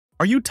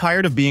Are you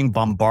tired of being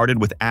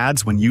bombarded with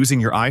ads when using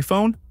your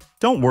iPhone?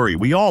 Don't worry,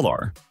 we all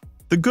are.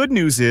 The good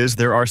news is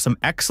there are some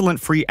excellent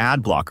free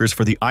ad blockers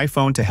for the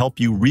iPhone to help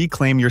you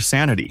reclaim your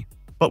sanity.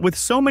 But with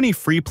so many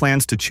free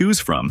plans to choose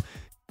from,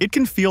 it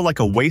can feel like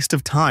a waste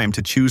of time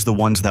to choose the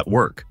ones that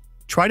work.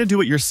 Try to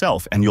do it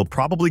yourself and you'll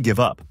probably give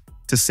up.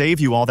 To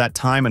save you all that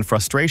time and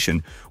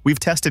frustration, we've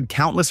tested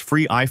countless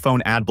free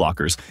iPhone ad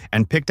blockers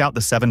and picked out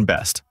the 7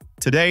 best.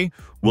 Today,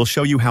 we'll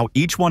show you how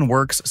each one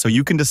works so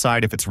you can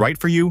decide if it's right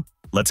for you.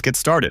 Let's get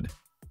started.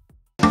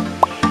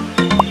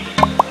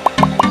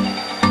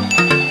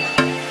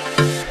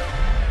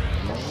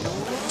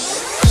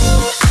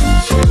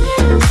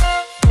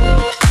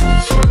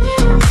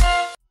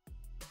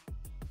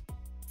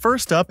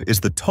 First up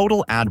is the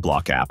Total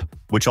Adblock app,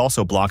 which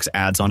also blocks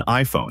ads on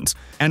iPhones,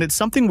 and it's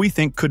something we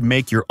think could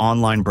make your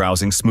online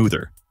browsing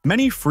smoother.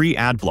 Many free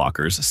ad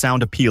blockers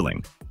sound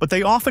appealing, but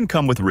they often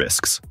come with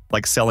risks,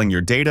 like selling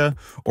your data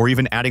or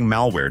even adding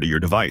malware to your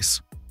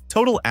device.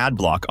 Total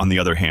Adblock, on the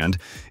other hand,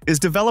 is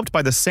developed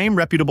by the same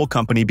reputable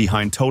company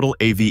behind Total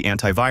AV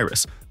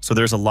Antivirus, so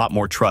there's a lot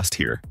more trust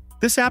here.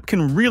 This app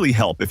can really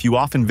help if you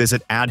often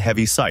visit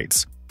ad-heavy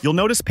sites. You'll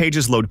notice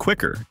pages load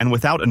quicker and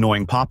without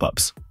annoying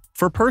pop-ups.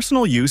 For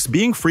personal use,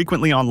 being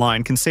frequently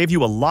online can save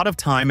you a lot of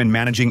time in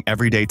managing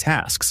everyday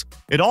tasks.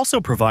 It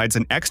also provides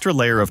an extra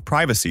layer of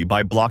privacy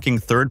by blocking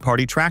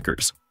third-party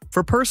trackers.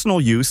 For personal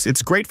use,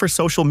 it's great for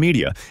social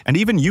media and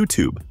even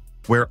YouTube,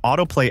 where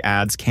autoplay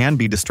ads can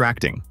be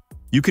distracting.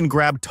 You can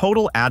grab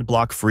Total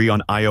Adblock free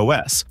on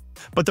iOS,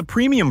 but the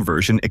premium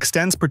version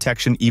extends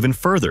protection even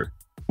further,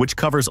 which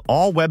covers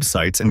all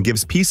websites and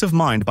gives peace of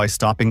mind by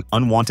stopping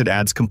unwanted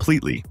ads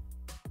completely.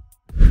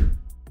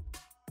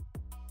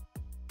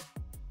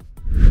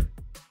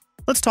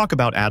 Let's talk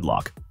about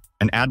Adlock,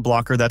 an ad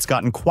blocker that's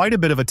gotten quite a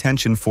bit of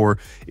attention for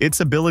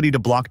its ability to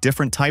block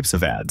different types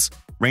of ads,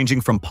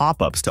 ranging from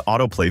pop-ups to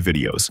autoplay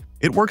videos.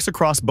 It works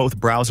across both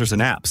browsers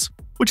and apps,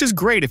 which is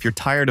great if you're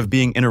tired of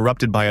being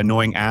interrupted by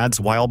annoying ads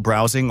while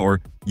browsing or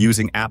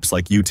using apps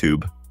like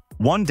YouTube.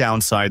 One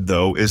downside,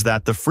 though, is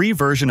that the free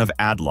version of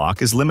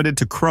Adlock is limited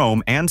to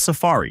Chrome and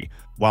Safari,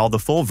 while the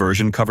full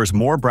version covers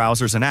more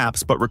browsers and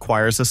apps but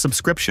requires a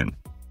subscription.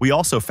 We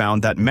also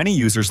found that many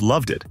users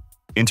loved it,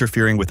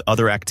 interfering with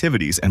other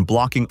activities and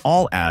blocking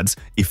all ads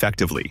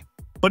effectively.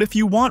 But if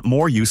you want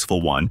more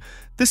useful one,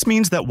 this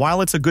means that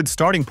while it's a good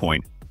starting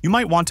point, you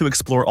might want to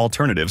explore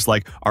alternatives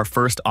like our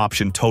first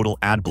option, Total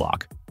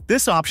Adblock.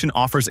 This option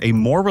offers a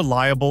more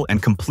reliable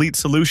and complete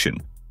solution,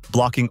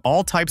 blocking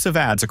all types of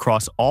ads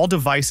across all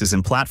devices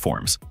and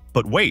platforms.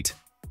 But wait,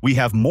 we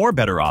have more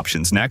better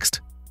options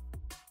next.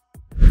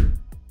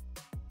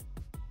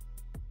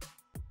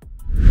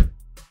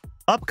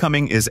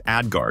 Upcoming is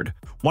Adguard,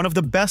 one of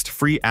the best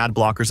free ad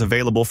blockers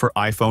available for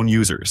iPhone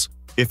users.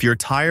 If you're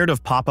tired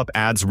of pop-up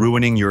ads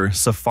ruining your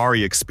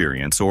Safari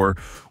experience or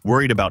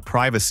worried about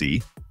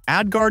privacy,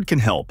 Adguard can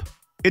help.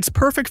 It's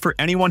perfect for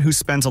anyone who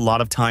spends a lot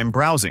of time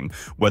browsing,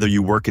 whether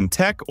you work in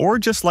tech or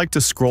just like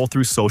to scroll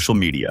through social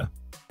media.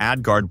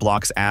 Adguard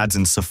blocks ads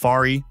in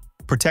Safari,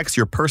 protects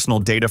your personal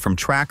data from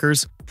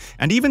trackers,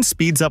 and even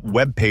speeds up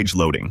web page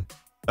loading.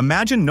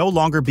 Imagine no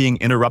longer being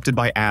interrupted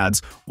by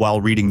ads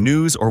while reading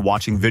news or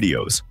watching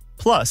videos.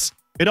 Plus,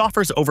 it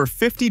offers over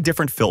 50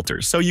 different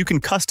filters so you can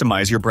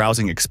customize your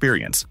browsing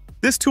experience.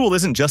 This tool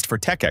isn't just for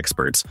tech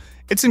experts,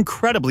 it's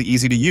incredibly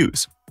easy to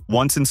use.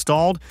 Once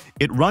installed,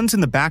 it runs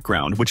in the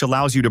background, which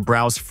allows you to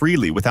browse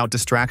freely without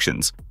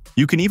distractions.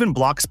 You can even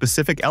block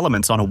specific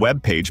elements on a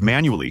web page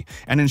manually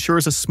and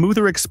ensures a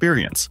smoother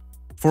experience.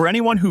 For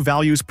anyone who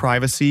values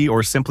privacy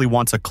or simply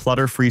wants a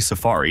clutter-free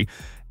Safari,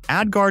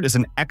 Adguard is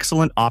an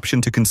excellent option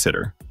to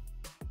consider.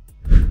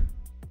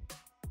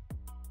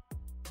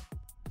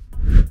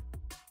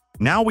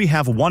 Now we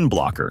have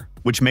OneBlocker,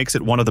 which makes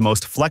it one of the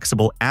most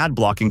flexible ad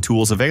blocking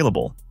tools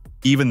available.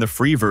 Even the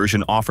free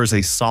version offers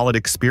a solid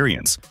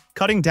experience,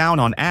 cutting down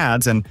on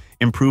ads and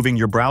improving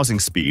your browsing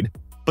speed.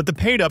 But the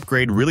paid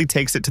upgrade really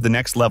takes it to the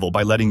next level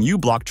by letting you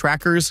block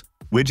trackers,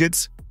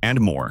 widgets, and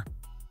more.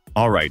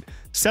 Alright,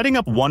 setting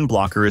up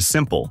OneBlocker is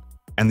simple,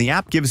 and the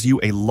app gives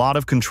you a lot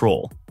of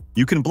control.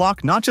 You can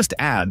block not just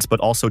ads but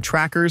also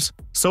trackers,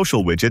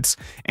 social widgets,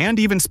 and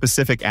even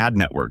specific ad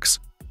networks.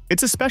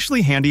 It's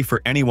especially handy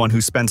for anyone who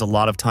spends a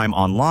lot of time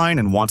online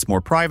and wants more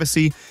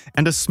privacy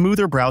and a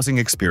smoother browsing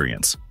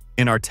experience.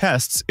 In our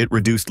tests, it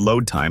reduced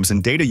load times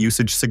and data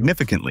usage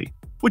significantly,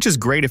 which is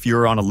great if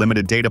you're on a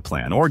limited data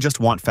plan or just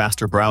want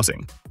faster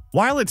browsing.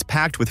 While it's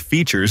packed with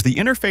features, the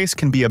interface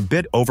can be a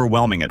bit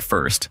overwhelming at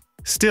first.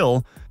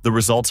 Still, the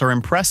results are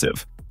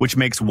impressive, which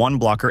makes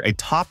OneBlocker a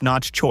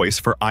top-notch choice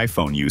for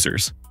iPhone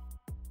users.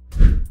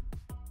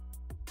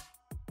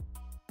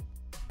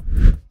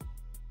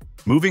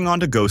 Moving on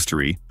to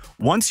Ghosty,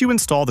 once you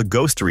install the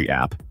Ghosty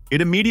app,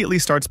 it immediately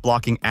starts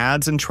blocking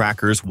ads and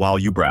trackers while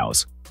you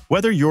browse.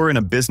 Whether you're in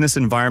a business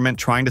environment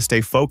trying to stay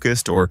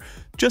focused or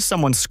just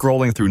someone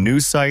scrolling through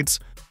news sites,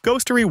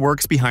 Ghosty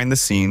works behind the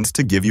scenes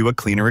to give you a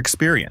cleaner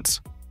experience.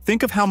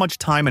 Think of how much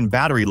time and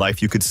battery life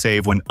you could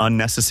save when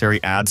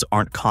unnecessary ads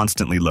aren't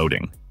constantly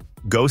loading.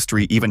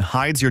 Ghosty even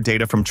hides your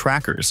data from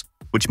trackers,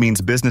 which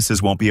means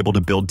businesses won't be able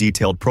to build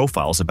detailed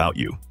profiles about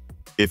you.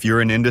 If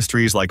you're in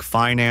industries like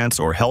finance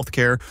or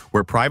healthcare,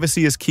 where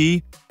privacy is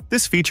key,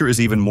 this feature is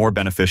even more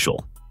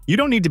beneficial. You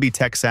don't need to be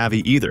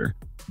tech-savvy either.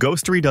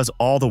 Ghosty does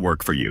all the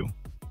work for you.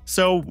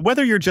 So,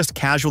 whether you're just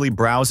casually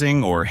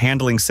browsing or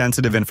handling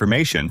sensitive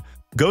information,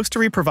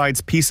 Ghosty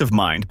provides peace of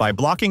mind by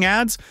blocking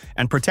ads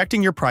and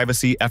protecting your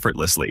privacy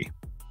effortlessly.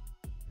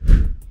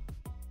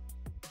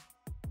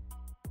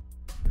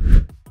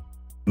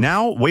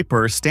 Now,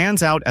 Purify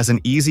stands out as an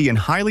easy and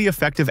highly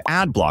effective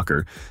ad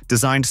blocker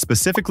designed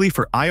specifically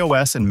for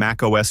iOS and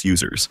macOS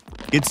users.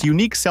 Its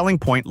unique selling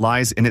point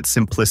lies in its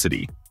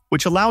simplicity,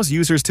 which allows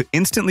users to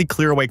instantly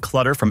clear away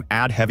clutter from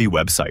ad-heavy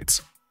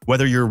websites.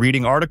 Whether you're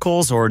reading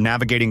articles or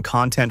navigating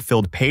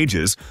content-filled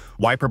pages,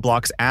 Purify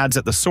blocks ads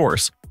at the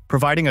source,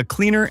 providing a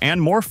cleaner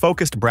and more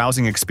focused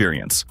browsing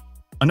experience.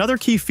 Another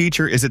key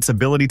feature is its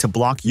ability to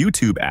block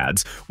YouTube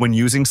ads when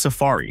using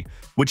Safari,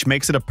 which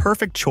makes it a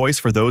perfect choice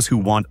for those who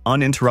want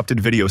uninterrupted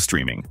video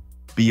streaming.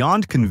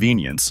 Beyond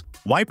convenience,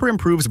 Purify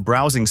improves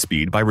browsing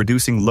speed by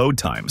reducing load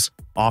times,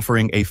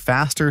 offering a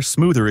faster,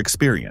 smoother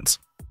experience.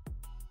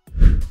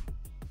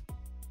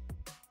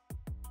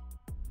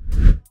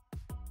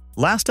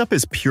 Last up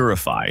is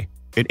Purify.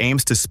 It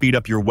aims to speed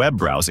up your web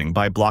browsing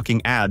by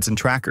blocking ads and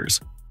trackers.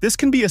 This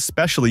can be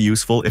especially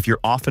useful if you're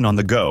often on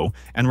the go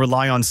and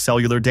rely on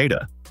cellular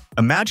data.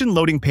 Imagine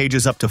loading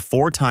pages up to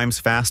 4 times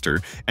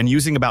faster and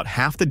using about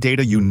half the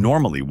data you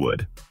normally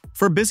would.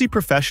 For busy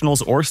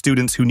professionals or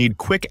students who need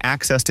quick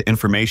access to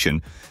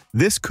information,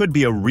 this could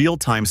be a real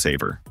time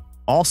saver.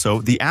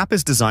 Also, the app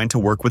is designed to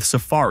work with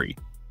Safari,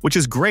 which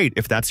is great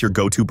if that's your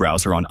go-to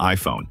browser on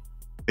iPhone.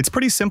 It's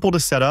pretty simple to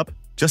set up,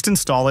 just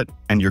install it,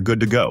 and you're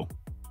good to go.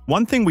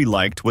 One thing we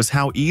liked was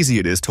how easy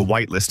it is to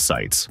whitelist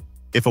sites.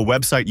 If a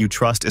website you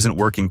trust isn't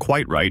working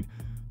quite right,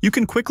 you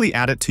can quickly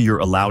add it to your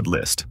allowed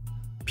list.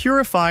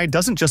 Purify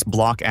doesn't just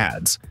block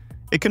ads.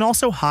 It can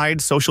also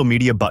hide social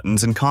media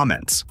buttons and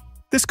comments.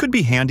 This could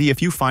be handy if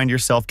you find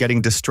yourself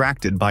getting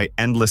distracted by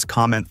endless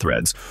comment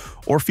threads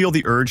or feel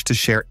the urge to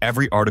share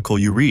every article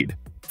you read.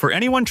 For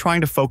anyone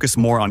trying to focus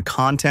more on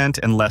content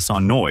and less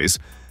on noise,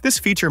 this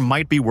feature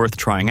might be worth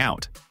trying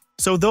out.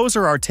 So those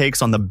are our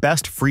takes on the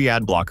best free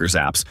ad blockers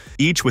apps,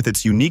 each with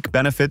its unique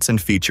benefits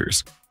and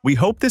features. We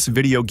hope this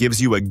video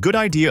gives you a good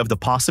idea of the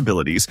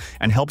possibilities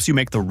and helps you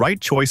make the right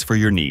choice for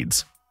your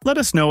needs. Let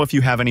us know if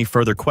you have any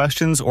further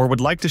questions or would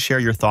like to share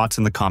your thoughts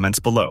in the comments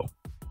below.